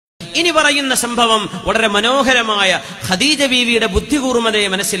ഇനി പറയുന്ന സംഭവം വളരെ മനോഹരമായ ഖദീജ ബീവിയുടെ ബുദ്ധികൂർമ്മതയെ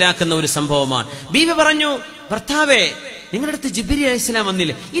മനസ്സിലാക്കുന്ന ഒരു സംഭവമാണ്. ബീവി പറഞ്ഞു, ഭർത്താവേ, നിങ്ങളുടെ അടുത്ത് ജിബ്രീൽ അലൈഹിസ്സലാം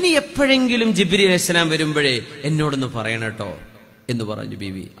വന്നില്ലേ, ഇനി എപ്പോഴെങ്കിലും ജിബ്രീൽ അലൈഹിസ്സലാം വരുമ്പോഴേ എന്നോടൊന്ന് പറയണം കേട്ടോ എന്ന് പറഞ്ഞു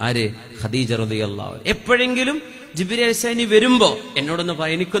ബീവി. ആര്? ഖദീജ റളിയല്ലാഹു അൻഹ. എപ്പോഴെങ്കിലും ജിബ്രീൽ അലൈഹിസ്സലാം ഇനി വരുമ്പോ എന്നോടൊന്ന്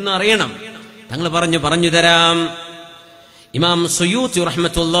എനിക്കൊന്ന് അറിയണം. തങ്ങൾ പറഞ്ഞു തരാം. ഇമാം സുയൂത്തി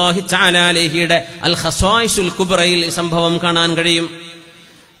റഹ്മത്തുള്ളാഹി തആല അലൈഹിയുടെ അൽ ഖസായിസുൽ കുബ്രയിൽ സംഭവം കാണാൻ കഴിയും.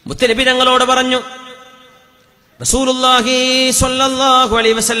 മുത്തനബി തങ്ങളോട് പറഞ്ഞു, റസൂലുള്ളാഹി സ്വല്ലല്ലാഹു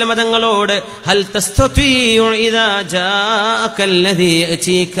അലൈഹി വസല്ലം തങ്ങളോട്, ഹൽ തസ്തതിഉ ഇദാ ജാഅകല്ലദീ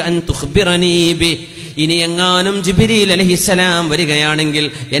യഅതീക അൻ തുഖ്ബിറനീ ബി, ഇനി എങ്ങാനും ജിബ്രീൽ അലൈഹിസ്സലാം വരികയാണെങ്കിൽ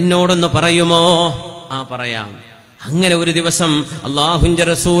എന്നോടൊന്ന് പറയുമോ? പറയാം. അങ്ങനെ ഒരു ദിവസം അല്ലാഹുവിന്റെ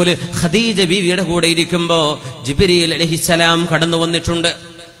റസൂല് ഖദീജ ബീവിയുടെ കൂടെ ഇരിക്കുമ്പോ ജിബ്രീൽ അലൈഹിസ്സലാം കടന്നു വന്നിട്ടുണ്ട്.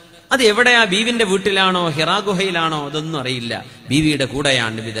 അത് എവിടെയാ? ബീവിന്റെ വീട്ടിലാണോ ഹിറാ ഗുഹയിലാണോ അതൊന്നും അറിയില്ല. ബീവിയുടെ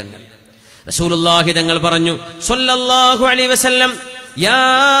കൂടെയാണ് നബി തങ്ങൾ. റസൂലുള്ളാഹി തങ്ങൾ പറഞ്ഞു സ്വല്ലല്ലാഹു അലൈഹി വസല്ലം, യാ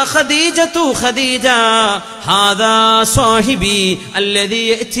ഖദീജതു ഖദീജ, ഹാദാ സാഹിബി അല്ലദീ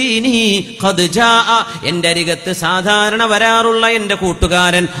യഅതീനി ഖദ് ജാഅ, എന്റെ അരികത്ത് സാധാരണ വരാറുള്ള എന്റെ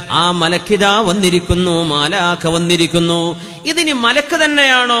കൂട്ടുകാരൻ, ആ മലക്കിദാ വന്നിരിക്കുന്നു, മാലാഖ വന്നിരിക്കുന്നു. ഇതിനി മലക്ക്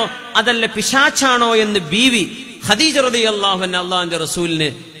തന്നെയാണോ അതല്ല പിശാച്ചാണോ എന്ന് ബീവി ഖദീജ റളിയല്ലാഹു അൻഹ അല്ലാഹുവിന്റെ റസൂലിന്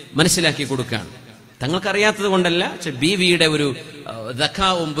മനസ്സിലാക്കി കൊടുക്കുകയാണ്. തങ്ങൾക്കറിയാത്തത് കൊണ്ടല്ല, പക്ഷെ ബീവിയുടെ ഒരു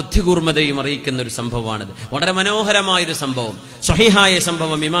ദക്കാവും ബുദ്ധികൂർമ്മതയും അറിയിക്കുന്ന ഒരു സംഭവമാണിത്. വളരെ മനോഹരമായൊരു സംഭവം, സ്വഹീഹായ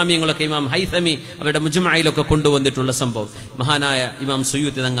സംഭവം. ഇമാമിയങ്ങളൊക്കെ, ഇമാം ഹൈതമി അവരുടെ മുജ്മഅയിലൊക്കെ കൊണ്ടുവന്നിട്ടുള്ള സംഭവം. മഹാനായ ഇമാം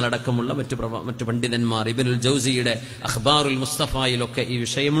സുയൂത്തി തങ്ങളടക്കമുള്ള മറ്റു പണ്ഡിതന്മാർ, ഇബ്നുൽ ജൗസിയുടെ അഖ്ബാറുൽ മുസ്തഫയിലൊക്കെ ഈ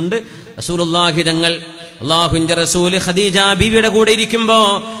വിഷയമുണ്ട്. റസൂലുള്ളാഹി തങ്ങൾ, അല്ലാഹുവിന്റെ റസൂൽ ഖദീജ ബീവിയുടെ കൂടെ ഇരിക്കുമ്പോ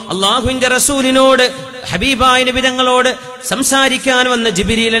അല്ലാഹുവിന്റെ റസൂലിനോട്, ഹബീബായ നബി തങ്ങളോട് സംസാരിക്കാൻ വന്ന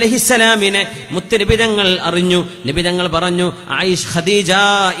ജിബ്രീൽ അലൈഹിസ്സലാമിനെ മുത്തനബി തങ്ങൾ അറിഞ്ഞു. നബി തങ്ങൾ പറഞ്ഞു, ആയിഷ ഖദീജ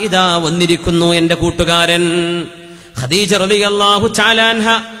ഇദാ വന്നിരിക്കുന്നു എന്റെ കൂട്ടുകാരൻ. ഖദീജ റളിയല്ലാഹു തആല അൻഹ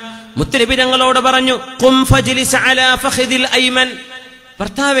മുത്തനബി തങ്ങളോട് പറഞ്ഞു, ഖും ഫജ്ലിസ് അലാ ഫഖദിൽ അയ്മൻ,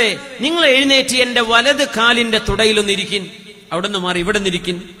 ഭർത്താവേ, നിങ്ങൾ എഴുന്നേറ്റ് എന്റെ വലത് കാലിന്റെ തുടയിലൊന്നിരിക്കിൻ, അവിടെ നിന്ന് മാറി ഇവിടെ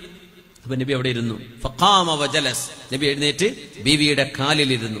നിന്നിരിക്കിൻ. അപ്പൊ നബി അവിടെ ഇരുന്നു. ഫഖാമ വജലസ്, നബി എഴുന്നേറ്റ് ബീവിയുടെ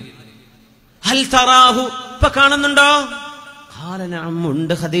കാലിലിരുന്നു. ഹൽ തറാഹു, ഇപ്പൊ കാണുന്നുണ്ടോ? ഖാല നഅം,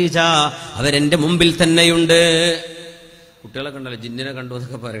 ഉണ്ട് ഖദീജ, അവരെന്റെ മുമ്പിൽ തന്നെയുണ്ട്. കുട്ടികളെ കണ്ടല്ലോ, ജിന്നിനെ കണ്ടു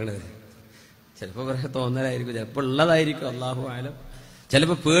എന്നൊക്കെ പറയണത് ചിലപ്പോ തോന്നലായിരിക്കും, ചിലപ്പോ ഉള്ളതായിരിക്കും, അല്ലാഹു ആലം.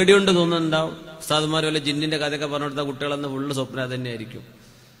 ചിലപ്പോ പേടിയുണ്ട് തോന്നുന്നുണ്ടാവും. ഉസ്താദുമാർ വല്ല ജിന്നിന്റെ കഥയൊക്കെ പറഞ്ഞു കൊടുത്താൽ കുട്ടികളെന്ന് ഫുള്ള് സ്വപ്നം തന്നെയായിരിക്കും.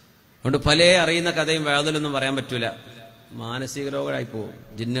 അതുകൊണ്ട് പല അറിയുന്ന കഥയും വേദനൊന്നും പറയാൻ പറ്റൂല, മാനസിക രോഗമായി പോകും.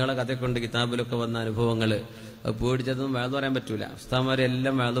 ജിന്നുകളെ കഥയൊക്കെ ഉണ്ട്, കിതാബിലൊക്കെ വന്ന അനുഭവങ്ങള്. അത് പേടിച്ചതൊന്നും വേദ പറയാൻ പറ്റൂല.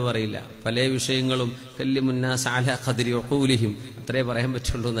 ഉസ്താദുമാരെല്ലാം വേദ പറയില്ല. പല വിഷയങ്ങളും കല്ലിമുന്നാസ് അലാ ഖദ്രി ഉഖൂലിഹിം അത്രേ പറയാൻ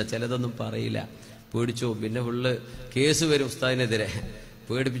പറ്റുള്ളൂ എന്നാ, ചിലതൊന്നും പറയില്ല, പേടിച്ചു. പിന്നെ ഫുള്ള് കേസ് വരും ഉസ്താദിനെതിരെ,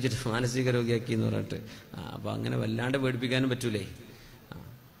 പേടിപ്പിച്ചിട്ട് മാനസിക രോഗിയാക്കി എന്ന് പറഞ്ഞിട്ട്. അപ്പൊ അങ്ങനെ വല്ലാണ്ട് പേടിപ്പിക്കാനും പറ്റൂലേ.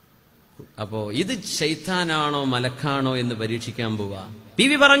 അപ്പോ ഇത് ശൈത്താനാണോ മലക്കാണോ എന്ന് പരീക്ഷിക്കാൻ പോവാ.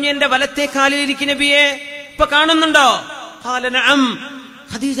 ബീവി പറഞ്ഞു, എന്റെ വലത്തെ കാലിലിരിക്കുന്ന നബിയെ, ഇപ്പൊ കാണുന്നുണ്ടോ? ഖാല നഅം,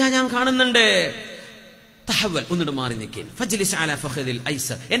 ഖദീജ ഞാൻ കാണുന്നുണ്ട്. തഹവൽ, ഒന്നിട്ട് മാറി നിൽക്കൻ. ഫജ്ലിസ് അലാ ഫഖദിൽ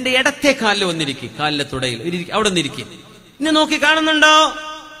ഐസർ, എന്റെ ഇടത്തെ കാലിൽ വന്നിരിക്കും, കാലിലെ തുടയിൽ അവിടെ നിന്നിരിക്കും. ഇന്നെ നോക്കി കാണുന്നുണ്ടോ?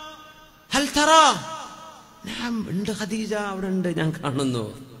 ഹൽ തറാ, നഅം, ഉണ്ട് ഖദീജ, അവിടെ ഉണ്ട്, ഞാൻ കാണുന്നു.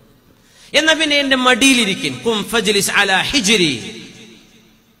 എന്നാ പിന്നെ എന്റെ മടിയിലിരിക്കും. ഖും ഫജ്ലിസ് അലാ ഹിജ്രി,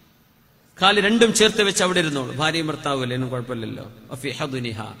 കാല് രണ്ടും ചേർത്ത് വെച്ച് അവിടെ ഇരുന്നോളൂ. ഭാര്യയും ഭർത്താവല്ലേ, എന്നും കുഴപ്പമില്ലല്ലോ. ഫി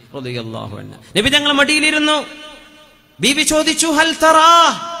ഹദ്നിഹാ റളിയല്ലാഹു അൻഹ, നബി തങ്ങൾ മടിയിലിരുന്നു. ബീവി ചോദിച്ചു, ഹൽ തറാ,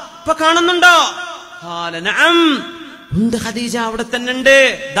 ഇപ്പൊ കാണുന്നുണ്ടോ? ഖാല നഅം, ഉണ്ട് ഖദീജ, അവിടെ തന്നെ ഉണ്ട്,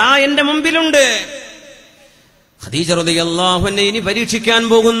 ദാ എന്റെ മുമ്പിലുണ്ട്. ഖദീജ റളിയല്ലാഹു അൻഹ ഇനി പരീക്ഷിക്കാൻ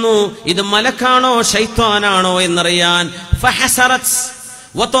പോകുന്നു, ഇത് മലക്കാണോ ശൈത്താനാണോ എന്നറിയാൻ. ഫഹസറത്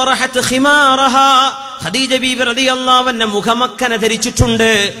വതറഹത് ഖിമാറഹാ, ഖദീജ ബീവി റളിയല്ലാഹു അൻഹ മുഖമക്കന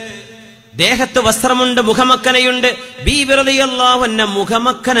ധരിച്ചിട്ടുണ്ട്, ദേഹത്ത് വസ്ത്രമുണ്ട്, മുഖമക്കനയുണ്ട്. ബീവി റളിയല്ലാഹു അൻഹ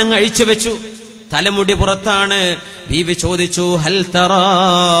മുഖമക്കന അഴിച്ചു വെച്ചു, തലമുടി പുറത്താണ്. ബീവി ചോദിച്ചു, ഹൽ തറാ,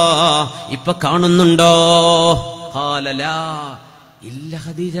 ഇപ്പൊ കാണുന്നുണ്ടോ? ഖാല ലാ, ഇല്ല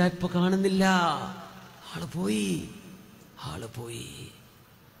ഖദീജ, ഇപ്പൊ കാണുന്നില്ല. ആള് പോയി,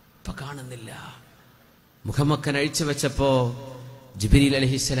 ഇപ്പൊ കാണുന്നില്ല. മുഖമക്കൻ അഴിച്ചു വെച്ചപ്പോ ജിബ്രീൽ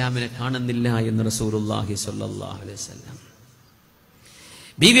അലൈഹിസ്സലാമിനെ കാണുന്നില്ല എന്ന് റസൂലുള്ളാഹി സ്വല്ലല്ലാഹു അലൈഹി വസല്ലം.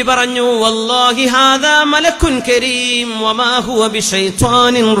 ബീവി പറഞ്ഞു, വല്ലാഹി ഹാദാ മലക്കുൻ കരീം വമാ ഹുവ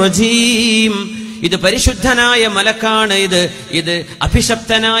ബിശൈത്വാനിൻ റജീം, ഇത് പരിശുദ്ധനായ മലക്കാണ്, ഇത്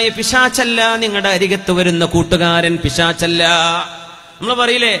അഭിശപ്തനായ പിശാചല്ല, നിങ്ങളുടെ അരികത്ത് വരുന്ന കൂട്ടുകാരൻ പിശാചല്ല. നമ്മൾ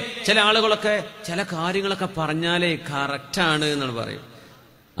പറയില്ലേ, ചില ആളുകളൊക്കെ ചില കാര്യങ്ങളൊക്കെ പറഞ്ഞാലേ കറക്റ്റാണ് എന്നാണ് പറയും.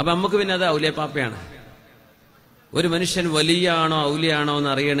 അപ്പൊ നമുക്ക് പിന്നെ അത് ഔലിയാപ്പാപ്പയാണ്. ഒരു മനുഷ്യൻ വലിയാണോ ഔലിയാണോ എന്ന്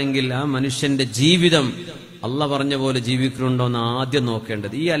അറിയണമെങ്കിൽ ആ മനുഷ്യന്റെ ജീവിതം അള്ള പറഞ്ഞ പോലെ ജീവിക്കുന്നുണ്ടോ എന്ന് ആദ്യം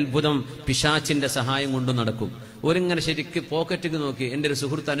നോക്കേണ്ടത്. ഈ അത്ഭുതം പിശാച്ചിന്റെ സഹായം കൊണ്ട് നടക്കും. ഒരിങ്ങനെ ശരിക്ക് പോക്കറ്റിക്ക് നോക്കി. എന്റെ ഒരു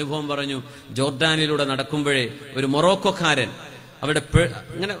സുഹൃത്ത് അനുഭവം പറഞ്ഞു. ജോർഡാനിലൂടെ നടക്കുമ്പോഴേ ഒരു മൊറോക്കോക്കാരൻ അവിടെ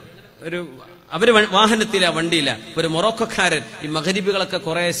ഇങ്ങനെ അവര് വാഹനത്തില വണ്ടിയില്ല, ഒരു മൊറോക്കോക്കാരൻ, ഈ മഗ്രിബികളൊക്കെ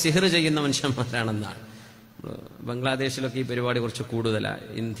കുറെ സിഹർ ചെയ്യുന്ന മനുഷ്യന്മാരാണെന്നാണ്. ബംഗ്ലാദേശിലൊക്കെ ഈ പരിപാടി കുറച്ച് കൂടുതലാണ്.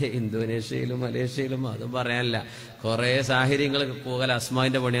 ഇന്തോനേഷ്യയിലും മലേഷ്യയിലും അതും പറയാനില്ല. കുറെ സാഹചര്യങ്ങൾ പോകല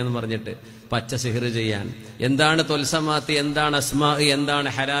അസ്മാവിന്റെ പണിയെന്ന് പറഞ്ഞിട്ട് പച്ച സിഹർ ചെയ്യാൻ. എന്താണ് തൊൽസമാത്തി, എന്താണ് അസ്മാ, എന്താണ്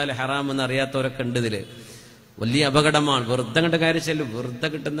ഹലാൽ ഹറാം എന്ന് അറിയാത്തവരൊക്കെ ഉണ്ട്. ഇതില് വലിയ അപകടമാണ്. വെറുതെ കണ്ട കാര്യം ചെല്ലും, വെറുതെ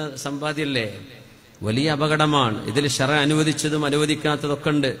കിട്ടുന്ന സമ്പാദ്യല്ലേ, വലിയ അപകടമാണ്. ഇതിൽ ശറ അനുവദിച്ചതും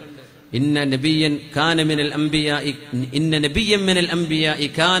അനുവദിക്കാത്തതൊക്കെ ഉണ്ട്. ഇന്ന നബിയ്യൻ കാന മിനൽ അംബിയാ, ഇന്ന നബിയ്യൻ മിനൽ അംബിയാ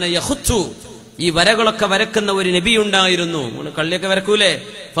കാന യഖുത്തു, ഈ വരകളൊക്കെ വരക്കുന്ന ഒരു നബി ഉണ്ടായിരുന്നു. കള്ളിയൊക്കെ വരക്കൂലേ,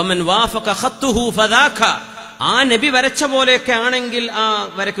 ഫമൻ വാഫഖ ഖത്തുഹു ഫദാക, ആ നബി വരച്ച പോലെയൊക്കെ ആണെങ്കിൽ ആ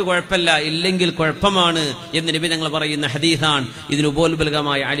വരക്ക് കുഴപ്പമില്ല, ഇല്ലെങ്കിൽ കുഴപ്പമാണ് എന്ന് നബി ഞങ്ങൾ പറയുന്ന ഹദീസാണ്. ഇതിന്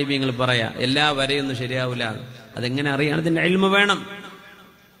ഉപോത്ബലകമായ ആലിമീങ്ങൾ പറയാ. എല്ലാ വരയൊന്നും ശരിയാവില്ല. അതെങ്ങനെ അറിയാൻ? ഇതിന്റെ ഇൽമു വേണം.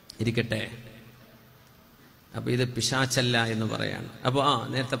 ഇരിക്കട്ടെ. അപ്പൊ ഇത് പിശാചല്ല എന്ന് പറയാണ്. അപ്പൊ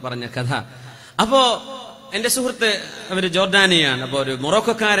നേരത്തെ പറഞ്ഞ കഥ. അപ്പോ എന്റെ സുഹൃത്ത് അവര് ജോർഡാനിയാണ്. അപ്പൊ ഒരു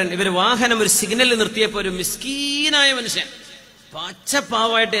മൊറോക്കോക്കാരൻ ഇവര് വാഹനം ഒരു സിഗ്നലിൽ നിർത്തിയപ്പോ ഒരു മിസ്കീനായ മനുഷ്യൻ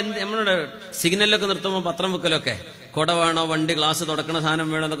പച്ചപ്പാവായിട്ട് നമ്മളോട് സിഗ്നലിലൊക്കെ നിർത്തുമ്പോൾ പത്രം വെക്കലൊക്കെ, കുട വേണോ, വണ്ടി ഗ്ലാസ് തുടക്കണ സാധനം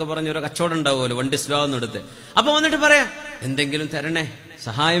വേണോ എന്നൊക്കെ പറഞ്ഞ് ഒരു കച്ചവടം ഉണ്ടാവുമല്ലോ, വണ്ടി സ്ലോന്ന് എടുത്ത്. അപ്പൊ വന്നിട്ട് പറയാ, എന്തെങ്കിലും തരണേ,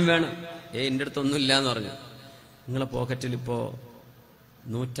 സഹായം വേണം. എന്റെ അടുത്തൊന്നും ഇല്ല എന്ന് പറഞ്ഞു. നിങ്ങളെ പോക്കറ്റിൽ ഇപ്പോ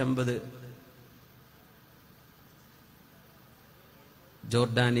 150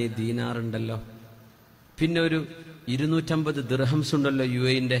 ജോർഡാനി ദീനാറുണ്ടല്ലോ, പിന്നെ ഒരു 250 ദിർഹംസ് ഉണ്ടല്ലോ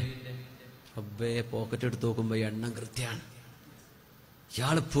UAE-ന്റെ. അബ്ബേ, പോക്കറ്റ് എടുത്ത് നോക്കുമ്പോ എണ്ണം കൃത്യമാണ്.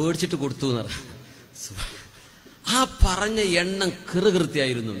 ഇയാള് പേടിച്ചിട്ട് കൊടുത്തു എന്ന് പറഞ്ഞു. ആ പറഞ്ഞ എണ്ണം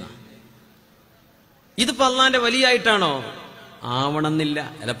കൃത്യമായിരുന്നു. ഇതിപ്പോ അള്ളാന്റെ വലിയായിട്ടാണോ? ആവണമെന്നില്ല,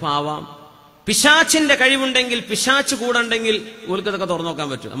 ചിലപ്പോ ആവാം. പിശാച്ചിന്റെ കഴിവുണ്ടെങ്കിൽ, പിശാച്ച് കൂടെ ഓൽക്കതൊക്കെ തുറന്നു നോക്കാൻ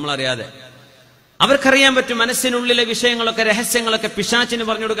പറ്റും നമ്മളറിയാതെ. അവർക്കറിയാൻ പറ്റും മനസ്സിനുള്ളിലെ വിഷയങ്ങളൊക്കെ, രഹസ്യങ്ങളൊക്കെ പിശാച്ചിന്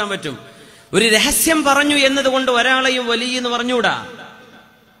പറഞ്ഞു കൊടുക്കാൻ പറ്റും. ഒരു രഹസ്യം പറഞ്ഞു എന്നതുകൊണ്ട് ഒരാളെയും വലിയ എന്ന് പറഞ്ഞുകൂടാ.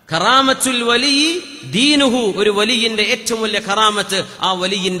 കറാമത്തുൽ വലി ദീനുഹു, ഒരു വലിയിന്റെ ഏറ്റവും വലിയ കറാമത്ത് ആ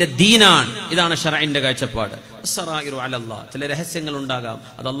വലിയിന്റെ ദീനാണ്. ഇതാണ് ശറഇന്റെ കാഴ്ചപ്പാട്. അസ്സറായിറു അലല്ലാഹ്, ചില രഹസ്യങ്ങൾ ഉണ്ടാകാം,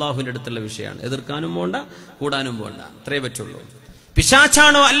 അത് അള്ളാഹുവിന്റെ അടുത്തുള്ള വിഷയമാണ്. എതിർക്കാനും പോണ്ട, കൂടാനും പോണ്ട, അത്രേ പറ്റുള്ളൂ.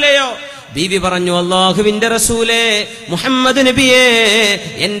 പിശാച്ചാണോ? അല്ലയോ? ബീവി പറഞ്ഞു, അള്ളാഹുവിന്റെ റസൂലേ, മുഹമ്മദ് നബിയേ,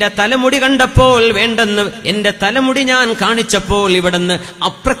 എന്റെ തലമുടി കണ്ടപ്പോൾ, വേണ്ടെന്ന് എന്റെ തലമുടി ഞാൻ കാണിച്ചപ്പോൾ ഇവിടുന്ന്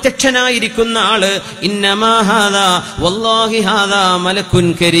അപ്രത്യക്ഷനായിരിക്കുന്ന ആള്, ഇന്നമാ ഹാദാ വല്ലാഹി ഹാദാ മലക്കുൻ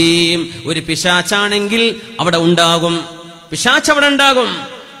കരീം, ഒരു പിശാച്ചാണെങ്കിൽ അവിടെ ഉണ്ടാകും. പിശാച്ച് അവിടെ ഉണ്ടാകും.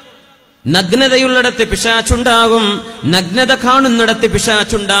 നഗ്നതയുള്ളിടത്ത് പിശാച്ചുണ്ടാകും, നഗ്നത കാണുന്നിടത്ത്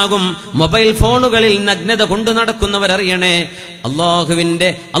പിശാച്ചുണ്ടാകും. മൊബൈൽ ഫോണുകളിൽ നഗ്നത കൊണ്ടു നടക്കുന്നവരറിയണേ,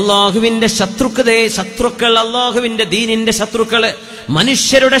 അള്ളാഹുവിന്റെ ശത്രുക്കൾ, അള്ളാഹുവിന്റെ ദീനിന്റെ ശത്രുക്കള്,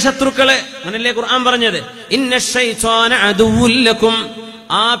 മനുഷ്യരുടെ ശത്രുക്കള്. അങ്ങനല്ലേ ഖുർആൻ പറഞ്ഞത്? ഇന്ന ശൈത്വാന അദുവ്വുൽ ലക്കും.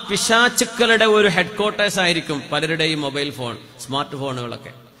 ആ പിശാച്ചുക്കളുടെ ഒരു ഹെഡ്ക്വാർട്ടേഴ്സ് ആയിരിക്കും പലരുടെയും മൊബൈൽ ഫോൺ, സ്മാർട്ട്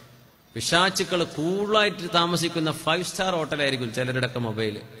ഫോണുകളൊക്കെ. പിശാച്ചുക്കൾ കൂളായിട്ട് താമസിക്കുന്ന 5 സ്റ്റാർ ഹോട്ടലായിരിക്കും ചിലരുടെയൊക്കെ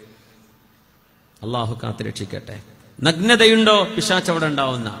മൊബൈല്. അള്ളാഹു കാത്തുരക്ഷിക്കട്ടെ. നഗ്നതയുണ്ടോ? പിശാച്ച് അവിടെ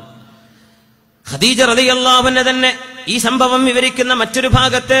ഉണ്ടാവുന്നതാണ്. ഖദീജ റളിയല്ലാഹു അൻഹ തന്നെ ഈ സംഭവം വിവരിക്കുന്ന മറ്റൊരു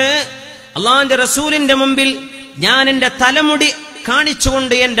ഭാഗത്ത്, അള്ളാഹുവിന്റെ റസൂലിന്റെ മുമ്പിൽ ഞാൻ എന്റെ തലമുടി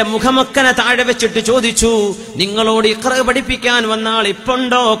കാണിച്ചുകൊണ്ട് എന്റെ മുഖമക്കനെ താഴെ വെച്ചിട്ട് ചോദിച്ചു, നിങ്ങളോട് ഇഖ്റ പഠിപ്പിക്കാൻ വന്ന ആൾ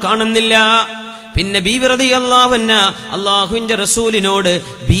ഇപ്പുണ്ടോ? കാണുന്നില്ല. പിന്നെ ബീവി റളിയല്ലാഹു അൻഹ അള്ളാഹുവിന്റെ റസൂലിനോട്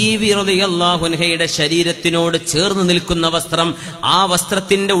ബീവി റളിയല്ലാഹു അൻഹയുടെ ശരീരത്തിനോട് ചേർന്ന് നിൽക്കുന്ന വസ്ത്രം, ആ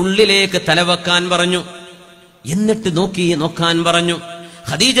വസ്ത്രത്തിന്റെ ഉള്ളിലേക്ക് തലവെക്കാൻ പറഞ്ഞു. എന്നിട്ട് നോക്കാൻ പറഞ്ഞു.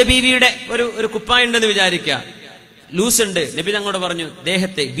 ഖദീജ ബീവിയുടെ ഒരു കുപ്പായുണ്ടെന്ന് വിചാരിക്കുക, ലൂസ് ഉണ്ട്. നബി തങ്ങളോട് പറഞ്ഞു,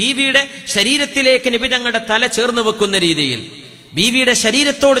 ദേഹത്തെ ബീവിയുടെ ശരീരത്തിലേക്ക് നബി തങ്ങളുടെ തല ചേർന്ന് വെക്കുന്ന രീതിയിൽ ബീവിയുടെ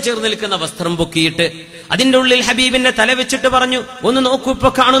ശരീരത്തോട് ചേർന്ന് നിൽക്കുന്ന വസ്ത്രം പൊക്കിയിട്ട് അതിന്റെ ഉള്ളിൽ ഹബീബിന്റെ തല വെച്ചിട്ട് പറഞ്ഞു, ഒന്ന് നോക്കൂ, ഇപ്പൊ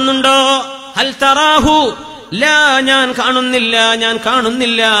കാണുന്നുണ്ടോ? ഹൽ തറാഹു? ലാ, ഞാൻ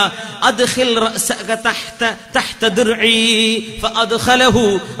കാണുന്നില്ല. അദ്ഖിൽ റഅസക തഹ്ത ദിർഇ ഫഅദ്ഖലഹു.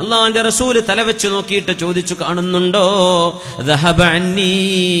 അല്ലാഹുവിന്റെ റസൂൽ തല വെച്ച് നോക്കിയിട്ട് ചോദിച്ചു, കാണുന്നുണ്ടോ? ദഹബ അന്നി,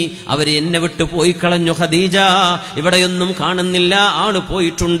 അവര് എന്നെ വിട്ടു പോയി കളഞ്ഞു ഖദീജ, ഇവിടെയൊന്നും കാണുന്നില്ല, ആള്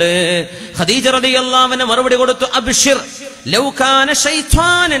പോയിട്ടുണ്ട്. ഖദീജ റളിയല്ലാഹു അൻഹ മറുപടി കൊടുത്തു, അബ്ശിർ ലൗ കാന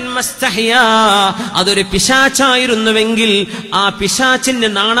ശൈത്വാനൻ മസ്തഹിയാ, അതൊരു പിശാചായിരുന്നുവെങ്കിൽ ആ പിശാചിന്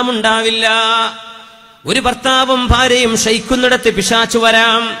നാണമുണ്ടാവില്ല. ഒരു ഭർത്താവും ഭാര്യയും ശയിക്കുന്നിടത്ത് പിശാചു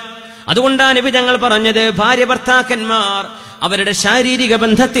വരാം. അതുകൊണ്ടാണ് നബി തങ്ങൾ പറഞ്ഞത്, ഭാര്യ ഭർത്താക്കന്മാർ അവരുടെ ശാരീരിക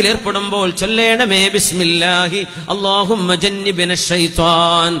ബന്ധത്തിൽ ഏർപ്പെടുമ്പോൾ ചൊല്ലേണമേ ബിസ്മില്ലാഹി അല്ലാഹുമ്മ ജന്നിബിനശ്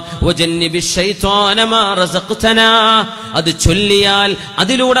ശൈത്വാൻ വജന്നിബിശ് ശൈത്വാന മാ റസഖ്തനാ. അത് ചൊല്ലിയാൽ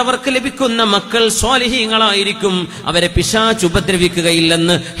അതിലൂടെ അവർക്ക് ലഭിക്കുന്ന മക്കൾ സ്വാലിഹീങ്ങളായിരിക്കും, അവരെ പിശാച്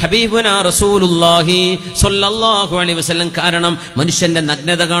ഉപദ്രവിക്കുകയില്ലെന്ന് ഹബീബുനാ റസൂലുള്ളാഹി സ്വല്ലല്ലാഹു അലൈഹി വസല്ലം. കാരണം മനുഷ്യന്റെ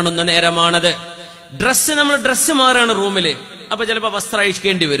നഗ്നത കാണുന്ന നേരമാണത്. നമ്മൾ ഡ്രസ്സ് മാറാണ് റൂമില്, അപ്പൊ ചിലപ്പോ വസ്ത്രം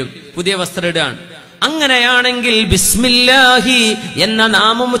അഴിക്കേണ്ടി വരും, പുതിയ വസ്ത്രം ഇടാൻ. അങ്ങനെയാണെങ്കിൽ ബിസ്മില്ലാഹി എന്ന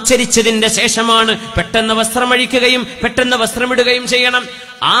നാമം ഉച്ചരിച്ചതിന്റെ ശേഷമാണ് പെട്ടെന്ന് വസ്ത്രമഴിക്കുകയും പെട്ടെന്ന് വസ്ത്രമിടുകയും ചെയ്യണം.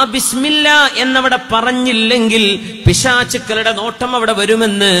 ആ ബിസ്മില്ല എന്നവിടെ പറഞ്ഞില്ലെങ്കിൽ പിശാചുക്കളുടെ നോട്ടം അവിടെ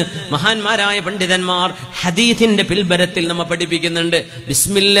വരുമെന്ന് മഹാന്മാരായ പണ്ഡിതന്മാർ ഹദീസിന്റെ പിൽബരത്തിൽ നമ്മെ പഠിപ്പിക്കുന്നുണ്ട്.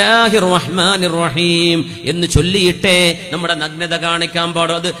 ബിസ്മില്ലാഹിർ റഹ്മാനിർ റഹീം എന്ന് ചൊല്ലിയിട്ടേ നമ്മുടെ നഗ്നത കാണിക്കാൻ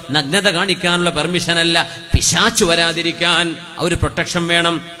പാടും. അത് നഗ്നത കാണിക്കാനുള്ള പെർമിഷൻ അല്ല, പിശാച് വരാതിരിക്കാൻ ഒരു പ്രൊട്ടക്ഷൻ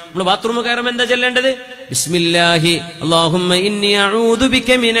വേണം. നമ്മൾ ബാത്റൂം കയറുമ്പോൾ എന്താ ചൊല്ലേണ്ടത്? ബിസ്മില്ലാഹി അല്ലാഹുമ്മ ഇന്നി അഊദു ബിക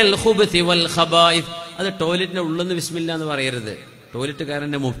മിനൽ ഖുബ്തി വൽ ഖബായിസ്. അത് ടോയ്ലറ്റിന്റെ ഉള്ളിൽ നിന്ന് ബിസ്മില്ല എന്ന് പറയരുത്. ടോയ്ലറ്റ്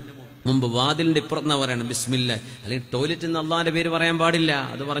കയറിന്റെ മുമ്പ് വാതിലിന്റെ ഇപ്പുറത്ത് പറയണം ബിസ്മില്ല. അല്ലെങ്കിൽ ടോയ്ലറ്റിൽ നിന്ന് അള്ളാന്റെ പേര് പറയാൻ പാടില്ല,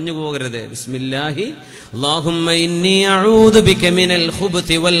 അത് പറഞ്ഞു പോകരുത്. ബിസ്മില്ലാഹി അല്ലാഹുമ്മ ഇന്നി അഊദു ബിക മിനൽ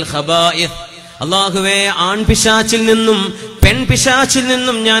ഖുബ്തി വൽ ഖബായിസ്. അല്ലാഹുവേ, ആൺപിശാചിൽ നിന്നും പെൺപിശാചിൽ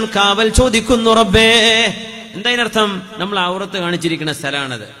നിന്നും ഞാൻ കാവൽ ചോദിക്കുന്നു റബ്ബേ. എന്താ ഇതിനർത്ഥം? നമ്മൾ ഔറത്ത് കാണിച്ചിരിക്കുന്ന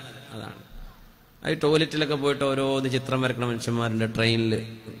സ്ഥലമാണത്. അതാണ് ഈ ടോയ്ലറ്റിലൊക്കെ പോയിട്ട് ഓരോന്ന് ചിത്രം വരക്കണ മനുഷ്യന്മാരുടെ ട്രെയിനിൽ,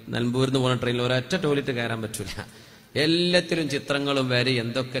 നിലമ്പൂരിന്ന് പോകുന്ന ട്രെയിനിൽ ഒരൊറ്റ ടോയ്ലറ്റ് കയറാൻ പറ്റൂല. എല്ലാത്തിലും ചിത്രങ്ങളും വരെ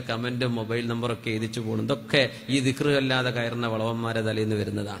എന്തൊക്കെ കമന്റും മൊബൈൽ നമ്പറൊക്കെ എഴുതിച്ചു പോകണം. ഇതൊക്കെ ഈ ദിക്റ് അല്ലാതെ കയറുന്ന വളവന്മാരെ തലയിൽ നിന്ന്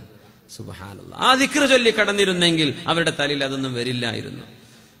വരുന്നതാണ്. സുബ്ഹാനല്ലാഹ്. ആ ദിക്റ് ചൊല്ലി കടന്നിരുന്നെങ്കിൽ അവരുടെ തലയിൽ അതൊന്നും വരില്ലായിരുന്നു.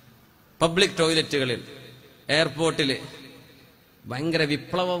 പബ്ലിക് ടോയ്ലറ്റുകളിൽ, എയർപോർട്ടില് ഭയങ്കര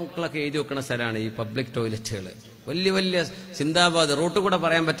വിപ്ലവങ്ങളൊക്കെ എഴുതി വെക്കുന്ന സ്ഥലമാണ് ഈ പബ്ലിക് ടോയ്ലറ്റുകൾ. വലിയ വലിയ സിന്ദാബാദ് റോട്ടിൽ കൂടെ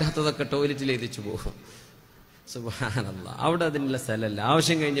പറയാൻ പറ്റാത്തതൊക്കെ ടോയ്ലറ്റിൽ എഴുതിച്ചു പോകും. സുബ്ഹാനല്ലാഹ്. അവിടെ അതിനുള്ള സ്ഥലമല്ല.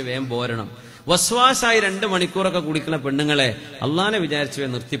 ആവശ്യം കഴിഞ്ഞ് വേഗം പോരണം. വസ്വാസായി 2 മണിക്കൂറൊക്കെ കുടിക്കുന്ന പെണ്ണുങ്ങളെ അള്ളാനെ വിചാരിച്ചു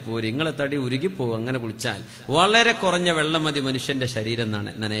നിർത്തിപ്പോരി, നിങ്ങളെ തടി ഉരുകിപ്പോകും. അങ്ങനെ കുളിച്ചാൽ വളരെ കുറഞ്ഞ വെള്ളം മതി മനുഷ്യന്റെ ശരീരം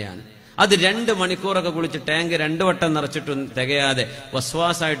നനയാൻ. അത് 2 മണിക്കൂറൊക്കെ കുളിച്ച് ടാങ്ക് 2 വട്ടം നിറച്ചിട്ടും തികയാതെ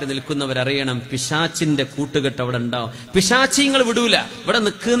വസ്വാസായിട്ട് നിൽക്കുന്നവരറിയണം, പിശാച്ചിന്റെ കൂട്ടുകെട്ട് അവിടെ ഉണ്ടാവും. പിശാച്ചിങ്ങൾ വിടൂല, ഇവിടെ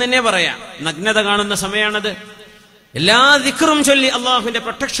നിൽക്കുന്നതന്നെ പറയാം. നഗ്നത കാണുന്ന സമയമാണത്. എല്ലാ ദിക്റും ചൊല്ലി അള്ളാഹുവിന്റെ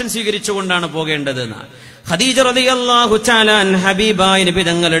പ്രൊട്ടക്ഷൻ സ്വീകരിച്ചുകൊണ്ടാണ് പോകേണ്ടത്. ഖദീജ റളിയല്ലാഹു തആല ഹബീബായ നബി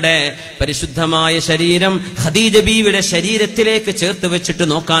തങ്ങളുടെ പരിശുദ്ധമായ ശരീരം ഖദീജ ബീവിയുടെ ശരീരത്തിലേക്ക് ചേർത്ത് വെച്ചിട്ട്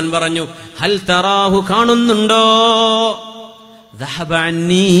നോക്കാൻ പറഞ്ഞു. ഹൽ തറാഹു, കാണുന്നുണ്ടോ?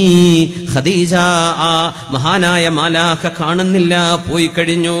 ഖദീജ, ആ മഹാനായ മാലാഖ കാണുന്നില്ല, പോയി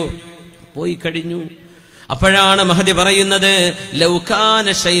കഴിഞ്ഞു. അപ്പോഴാണ് മഹദി പറയുന്നത്, ലൗ കാന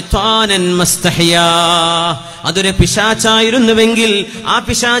ശൈത്വാനൻ മസ്തഹിയാ, അതൊരു പിശാചായിരുന്നുവെങ്കിൽ ആ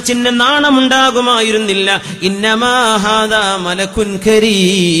പിശാചിന് നാണമുണ്ടാകുമായിരുന്നില്ല. ഇന്നമാ ഹാദാ മലക്കുൻ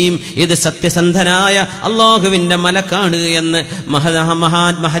കരീം, ഇത് സത്യസന്ധനായ അല്ലാഹുവിന്റെ മലക്കാണ് എന്ന്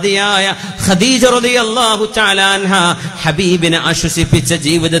മഹദിയായ ഖദീജ റളിയല്ലാഹു തആല അൻഹ ഹബീബിനെ ആശ്വസിപ്പിച്ച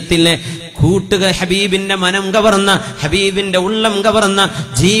ജീവിതത്തിലെ കൂട്ടുക, ഹബീബിന്റെ മനം കവർന്ന, ഹബീബിന്റെ ഉള്ളം കവർന്ന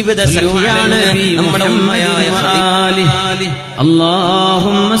ജീവിത സഖിയാണ് നമ്മുടെ ഉമ്മയായ ഖദീജ.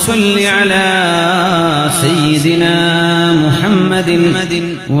 അല്ലാഹുമ്മ സ്വല്ലി അലാ സയ്യിദിനാ മുഹമ്മദിൻ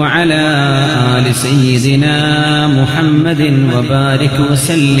വഅലാ ആലി സയ്യിദിനാ മുഹമ്മദിൻ വബാരിക്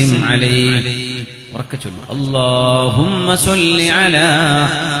വസല്ലിം അലൈഹി. اللهم صل على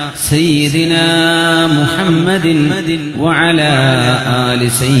سيدنا محمد وعلى آل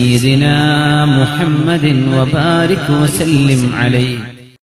سيدنا محمد وبارك وسلم عليه.